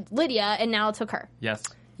captured Lydia and now took her. Yes.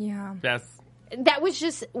 Yeah. Yes. That was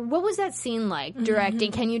just, what was that scene like,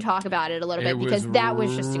 directing? Can you talk about it a little bit? Because that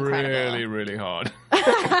was just incredible. Really, really hard.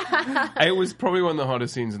 It was probably one of the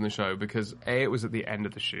hardest scenes in the show because, A, it was at the end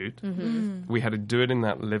of the shoot. We had to do it in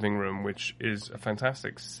that living room, which is a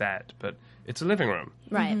fantastic set, but it's a living room.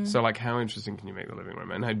 Right. So, how interesting can you make the living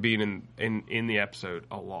room? And I'd been in the episode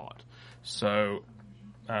a lot. So,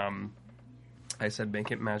 I said, make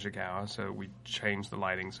it magic hour, so we changed the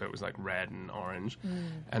lighting so it was red and orange.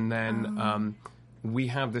 And then we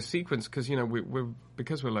have this sequence, because,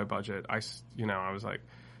 because we're low budget, I was like,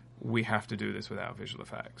 we have to do this without visual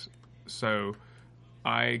effects. So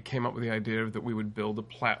I came up with the idea that we would build a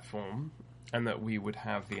platform and that we would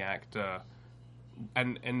have the actor...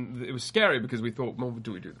 And it was scary because we thought, well,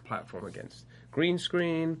 do we do the platform against green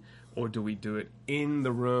screen, or do we do it in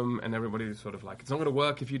the room? And everybody was sort of like, it's not going to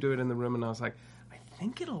work if you do it in the room. And I was like, I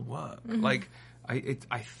think it'll work.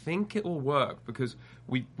 I think it will work, because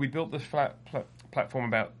we built this platform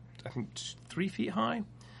about, I think, 3 feet high,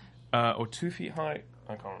 or 2 feet high.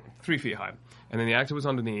 I can't remember. 3 feet high. And then the actor was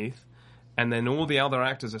underneath, and then all the other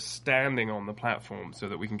actors are standing on the platform so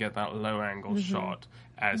that we can get that low angle shot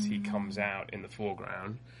as he comes out in the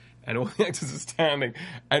foreground. and all the actors are standing,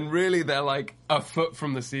 and really they're like a foot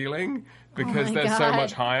from the ceiling because they're so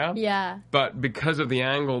much higher. Yeah. But because of the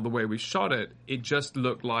angle, the way we shot it, it just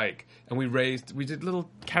looked like, and we did little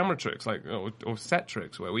camera tricks, like or set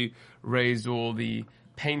tricks, where we raised all the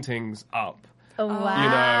paintings up. Oh, wow. You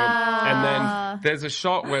know, and then there's a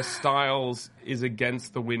shot where Styles is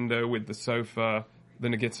against the window with the sofa, the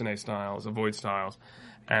Nogitsune Styles, Avoid Styles,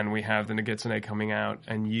 and we have the Nogitsune coming out,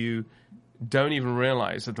 and you don't even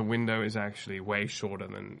realize that the window is actually way shorter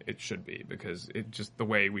than it should be because it just the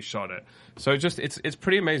way we shot it. So it's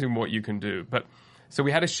pretty amazing what you can do. But so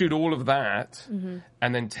we had to shoot all of that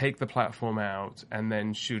and then take the platform out and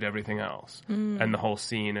then shoot everything else and the whole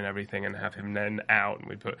scene and everything and have him then out, and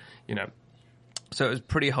we put, you know. So it was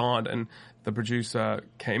pretty hard, and the producer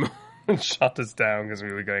came and shut us down because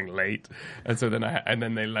we were going late, and so then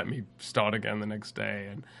then they let me start again the next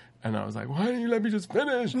day, and I was like, why don't you let me just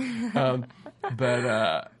finish?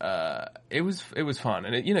 But it was fun,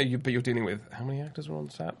 and but you're dealing with how many actors were on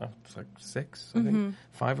set? It's like 6, I think,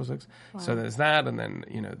 5 or 6. Wow. So there's that, and then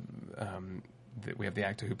we have the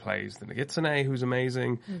actor who plays the Nogitsune, who's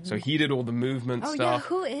amazing. So he did all the movement stuff. Oh yeah,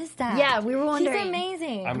 who is that? Yeah, we were wondering. He's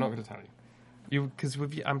amazing. I'm not going to tell you. Because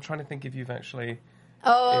I'm trying to think if you've actually.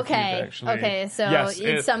 Oh, okay. Okay, so yes,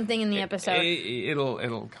 it's something in the episode.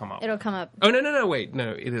 It'll come up. It'll come up. Oh no! Wait,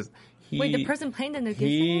 no, it is. Wait, the person playing the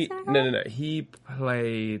Nogitsune? No. He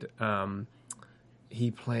played.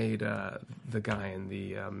 He played the guy in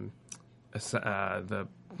the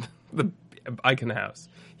Icon House.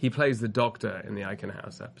 He plays the doctor in the Icon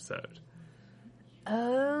House episode.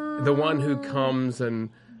 Oh. The one who comes and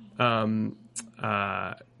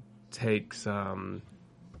takes the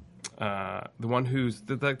one who's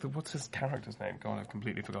what's his character's name? God, I've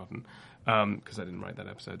completely forgotten because I didn't write that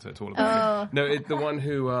episode, so it's all about him. No, the one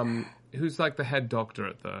who's like the head doctor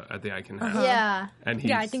at the Icon House. Yeah,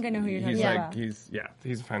 and I think I know who you're talking about.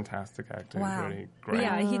 He's a fantastic actor. Wow. He's really great.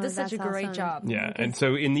 Yeah, he does such a great awesome. job. Yeah, and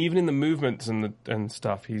so even in the movements and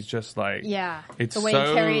stuff, he's just like it's the way so,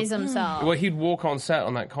 he carries himself. Well, he'd walk on set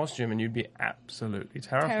on that costume, and you'd be absolutely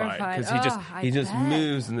terrified because he just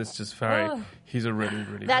moves, and it's just very. He's a really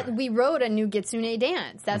we wrote a new Nogitsune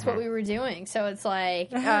dance. That's what we were doing. So it's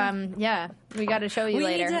like, we got to show you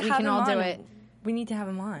later. We can all do it. We need to have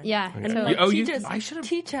him on. Yeah. So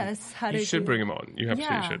teach us how to. You should bring him on. You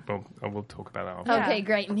absolutely should. Well, we'll talk about that after. Okay,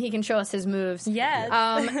 great. And he can show us his moves.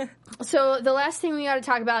 Yes. So the last thing we got to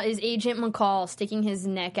talk about is Agent McCall sticking his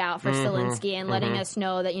neck out for Stilinski and letting us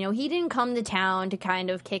know that, he didn't come to town to kind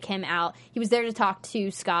of kick him out. He was there to talk to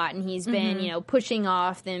Scott, and he's been, pushing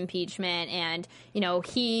off the impeachment, and,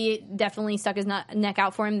 he definitely stuck his neck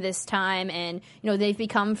out for him this time, and, they've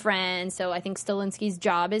become friends, so I think Stilinski's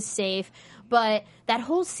job is safe. But that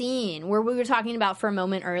whole scene where we were talking about for a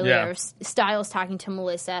moment earlier, Styles talking to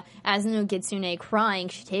Melissa as Nogitsune crying,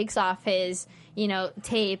 she takes off his,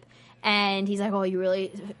 tape, and he's like, oh,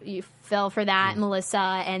 you fell for that, Melissa,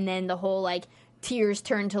 and then the whole, tears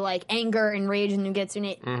turn to, anger and rage in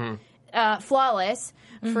Nogitsune. Flawless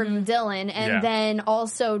from Dylan, and then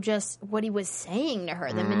also just what he was saying to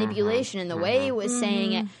her, the manipulation and the way he was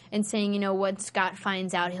saying it, and saying, when Scott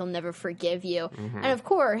finds out, he'll never forgive you. And of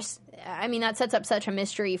course, I mean, that sets up such a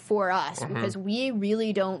mystery for us because we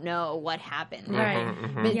really don't know what happened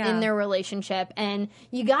in their relationship. And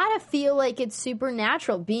you gotta feel like it's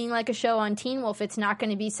supernatural. Being like a show on Teen Wolf, it's not going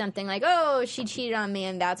to be something like, oh, she cheated on me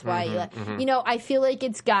and that's why I feel like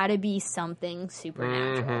it's gotta be something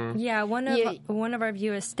supernatural. Yeah, one of our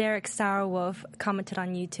viewers, Derek Sourwolf, commented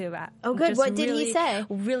on YouTube. Oh, good. What did he say?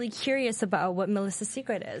 Really curious about what Melissa's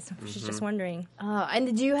secret is. She's just wondering. Oh, and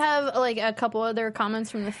did you have a couple other comments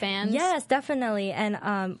from the fans? Yes, definitely. And,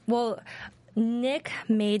 Nick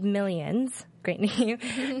Made Millions, great name.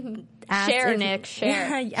 Share, Nick,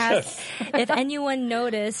 share. Asked if anyone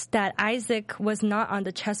noticed that Isaac was not on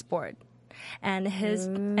the chessboard. And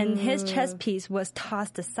his chess piece was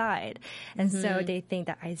tossed aside, and so they think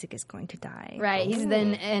that Isaac is going to die. Right, he's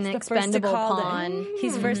then an expendable pawn.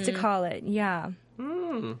 He's first to call it. Yeah.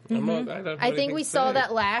 I think we saw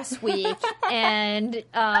that last week, and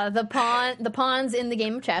the pawns in the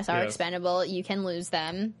game of chess are expendable. You can lose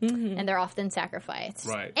them, and they're often sacrificed.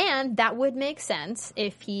 Right. And that would make sense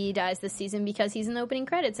if he dies this season because he's in the opening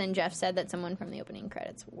credits, and Jeff said that someone from the opening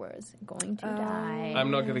credits was going to die.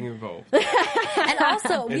 I'm not getting involved. And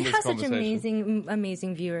also, we have such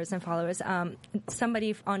amazing viewers and followers.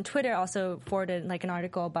 Somebody on Twitter also forwarded an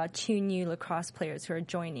article about 2 new lacrosse players who are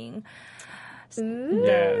joining. Ooh.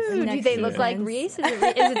 Yes. Do they look like Reese? Is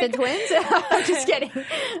it the twins? I'm just kidding.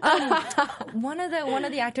 One of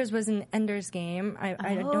the actors was in Ender's Game. I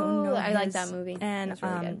don't know. I like that movie. And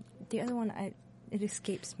really the other one, It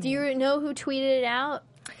escapes me. Do you know who tweeted it out?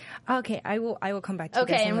 Okay, I will come back to this.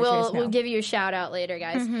 Okay, and we'll give you a shout out later,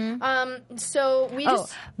 guys. So we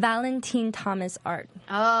just Valentine Thomas Art.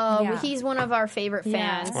 He's one of our favorite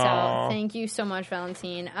fans. So thank you so much,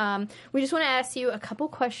 Valentine. We just want to ask you a couple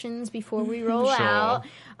questions before we roll out.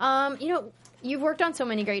 You've worked on so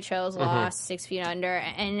many great shows, Lost, 6 Feet Under,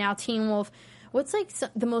 and now Teen Wolf. What's like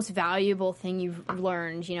the most valuable thing you've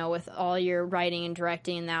learned, with all your writing and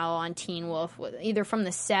directing and now on Teen Wolf, either from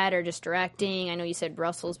the set or just directing? I know you said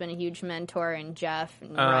Russell's been a huge mentor and Jeff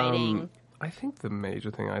and writing. I think the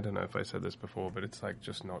major thing, I don't know if I said this before, but it's like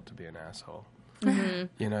just not to be an asshole.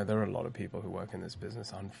 Mm-hmm. There are a lot of people who work in this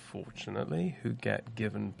business, unfortunately, who get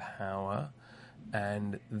given power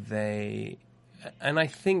and I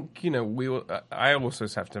think, I also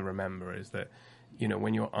have to remember is that,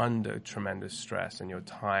 when you're under tremendous stress and you're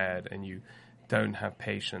tired and you don't have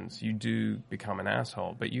patience, you do become an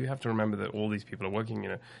asshole. But you have to remember that all these people are working,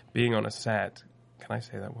 being on a set. Can I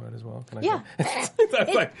say that word as well?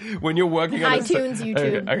 That's like when you're working on iTunes,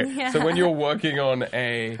 YouTube. Okay. Yeah. So when you're working on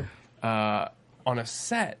a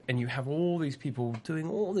set and you have all these people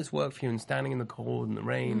doing all this work for you and standing in the cold and the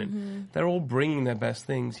rain and they're all bringing their best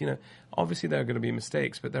things, obviously there are going to be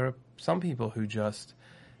mistakes, but there are some people who just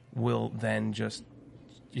will then just,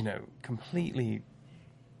 completely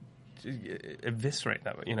eviscerate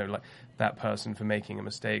that, like that person for making a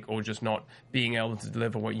mistake or just not being able to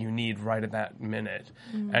deliver what you need right at that minute.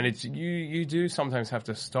 And it's you do sometimes have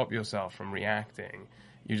to stop yourself from reacting.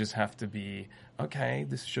 You just have to be, okay,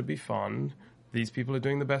 this should be fun. These people are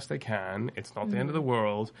doing the best they can. It's not the end of the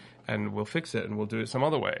world, and we'll fix it, and we'll do it some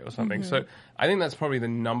other way or something. So I think that's probably the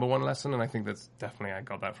number one lesson, and I think that's definitely, I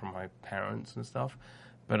got that from my parents and stuff.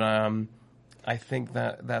 But I think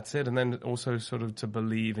that's it. And then also sort of to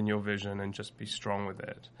believe in your vision and just be strong with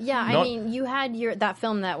it. Yeah, you had that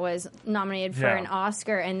film that was nominated for an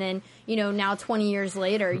Oscar, and then, now 20 years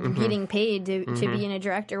later, you're getting paid to be a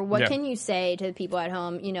director. What can you say to the people at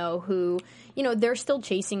home, who, they're still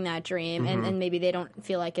chasing that dream and maybe they don't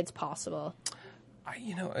feel like it's possible?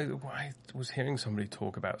 I was hearing somebody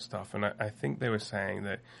talk about stuff, and I think they were saying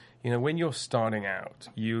that, when you're starting out,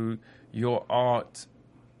 your art,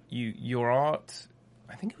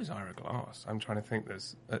 I think it was Ira Glass. I'm trying to think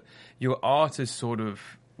this. Your art is sort of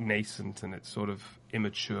nascent and it's sort of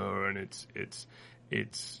immature, and it's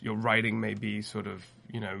your writing may be sort of,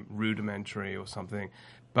 rudimentary or something,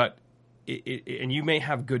 but and you may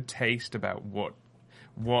have good taste about what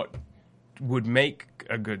would make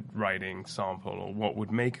a good writing sample or what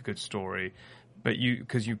would make a good story, but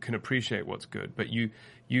because you can appreciate what's good, but you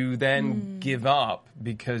then give up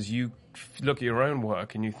because you look at your own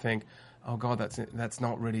work and you think, oh God, that's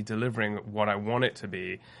not really delivering what I want it to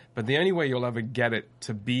be. But the only way you'll ever get it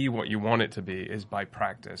to be what you want it to be is by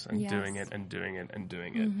practice and doing it and doing it and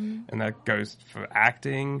doing it. And that goes for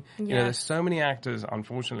acting. There's so many actors,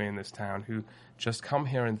 unfortunately, in this town who just come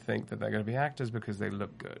here and think that they're going to be actors because they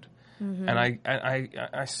look good. And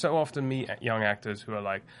I so often meet young actors who are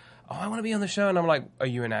like, oh, I want to be on the show. And I'm like, are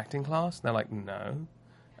you in acting class? And they're like, no.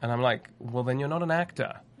 And I'm like, well, then you're not an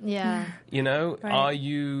actor. Yeah. Right. Are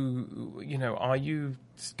you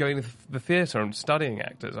going to the theater and studying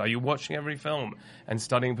actors? Are you watching every film and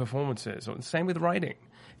studying performances? Or the same with writing,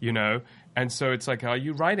 And so it's like, are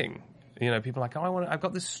you writing? People are like, oh, I've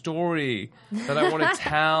got this story that I want to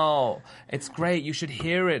tell. It's great. You should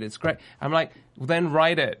hear it. It's great. I'm like, well, then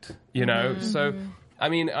write it, So, I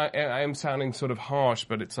mean, I am sounding sort of harsh,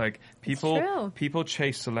 but it's like people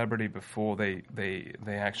chase celebrity before they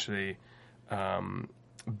actually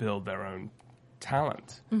build their own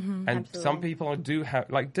talent. And absolutely. Some people do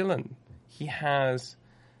have, like Dylan, he has,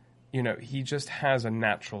 he just has a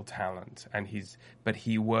natural talent, but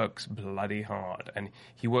he works bloody hard, and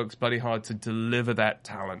he works bloody hard to deliver that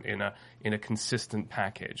talent in a consistent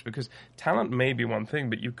package, because talent may be one thing,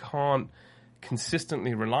 but you can't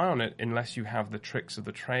consistently rely on it unless you have the tricks of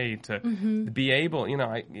the trade to be able,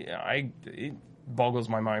 it boggles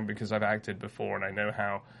my mind because I've acted before and I know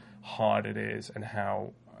how hard it is and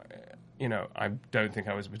how, I don't think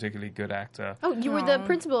I was a particularly good actor. Oh, you were the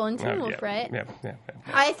principal in Teen Wolf, right? Yeah.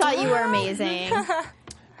 I thought you were amazing.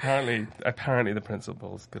 Apparently the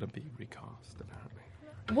principal's going to be recast.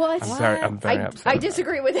 What? I'm very upset. I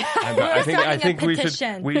disagree with that. I think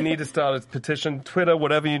we need to start a petition, Twitter,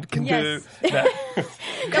 whatever you can do.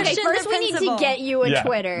 Okay, first we need to get you a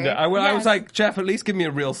Twitter. Yeah. I was like, Jeff, at least give me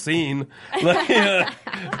a real scene. But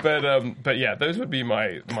yeah, those would be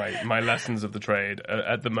my lessons of the trade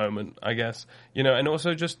at the moment, I guess. And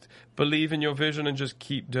also just believe in your vision and just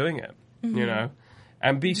keep doing it.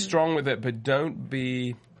 And be strong with it, but don't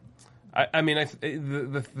be. I mean,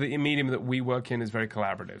 the medium that we work in is very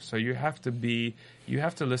collaborative. So you have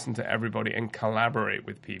to listen to everybody and collaborate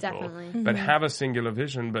with people. Definitely. But have a singular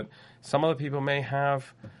vision. But some other people may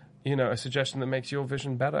have, a suggestion that makes your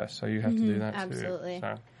vision better. So you have to do that too. Absolutely.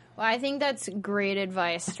 So. Well, I think that's great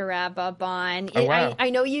advice to wrap up on. Oh, wow. I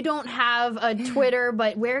know you don't have a Twitter,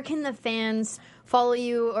 but where can the fans follow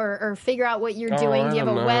you or figure out what you're doing? Do you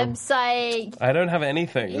have a website? I don't have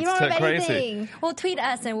anything. You don't have crazy. anything. Well, tweet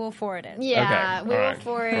us and we'll forward it. Yeah, Okay. we will Alright.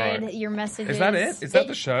 forward Alright. your messages. Is that it? Is that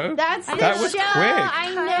the show? That's the That was show. quick.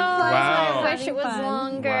 I know. Wow. I wish it was Fun.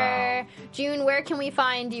 longer. Wow. June, where can we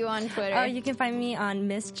find you on Twitter? Oh, you can find me on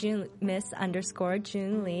Miss June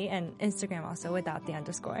Lee, and Instagram also without the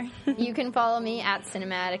underscore. You can follow me at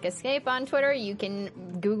Cinematic Escape on Twitter. You can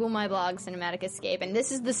Google my blog, Cinematic Escape. And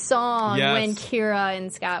this is the song Yes. when Kira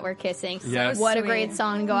and Scott were kissing. Yes. What a sweet. great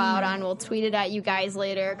song to go out on. We'll tweet it at you guys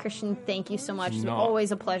later. Christian, thank you so much. It's Not-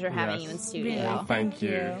 always a pleasure having Yes. you in studio. Really? Thank you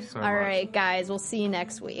you. so All much. right, guys. We'll see you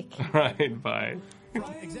next week. Right, bye. From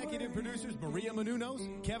executive producers Maria Menounos,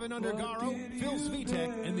 Kevin Undergaro, Phil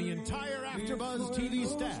Svitek, and the entire AfterBuzz TV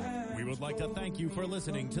staff, we would like to thank you for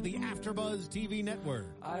listening to the AfterBuzz TV network.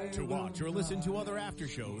 To watch or listen to other after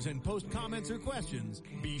shows and post comments or questions,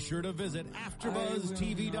 be sure to visit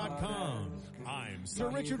AfterBuzzTV.com. I'm Sir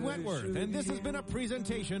Richard Wentworth, and this has been a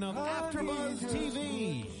presentation of AfterBuzz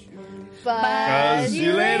TV. Buzz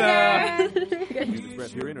you later. Views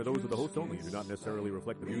expressed herein are those of the hosts only and do not necessarily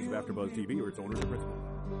reflect the views of AfterBuzz TV or its owners or principals.